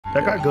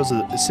That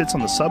guy sits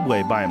on the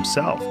subway by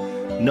himself.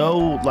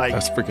 No, like...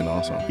 That's freaking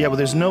awesome. Yeah, but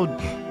there's no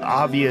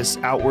obvious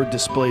outward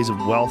displays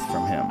of wealth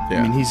from him. Yeah.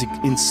 I mean, he's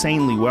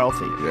insanely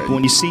wealthy. Yeah. But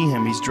when you see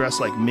him, he's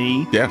dressed like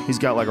me. Yeah. He's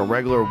got like a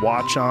regular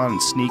watch on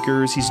and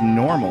sneakers. He's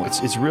normal.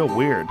 It's real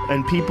weird.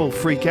 And people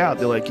freak out.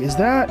 They're like, is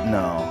that?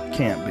 No,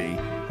 can't be.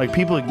 Like,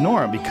 people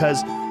ignore him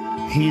because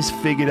he's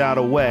figured out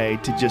a way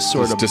to just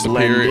sort of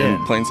disappear blend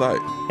in plain sight.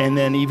 And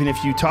then even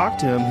if you talk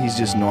to him, he's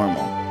just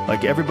normal.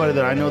 Like, everybody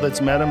that I know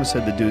that's met him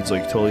said the dude's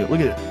like totally,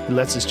 look at it, he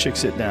lets his chick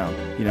sit down,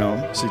 you know?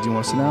 He said, do you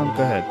want to sit down?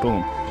 Go ahead,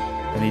 boom.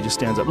 And he just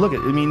stands up. Look at,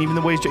 I mean, even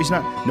the way he's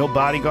not, no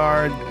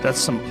bodyguard, that's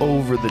some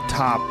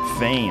over-the-top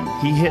fame.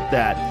 He hit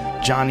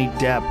that Johnny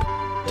Depp,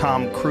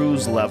 Tom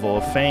Cruise level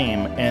of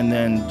fame and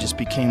then just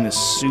became this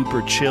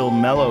super chill,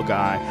 mellow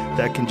guy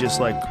that can just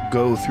like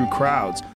go through crowds.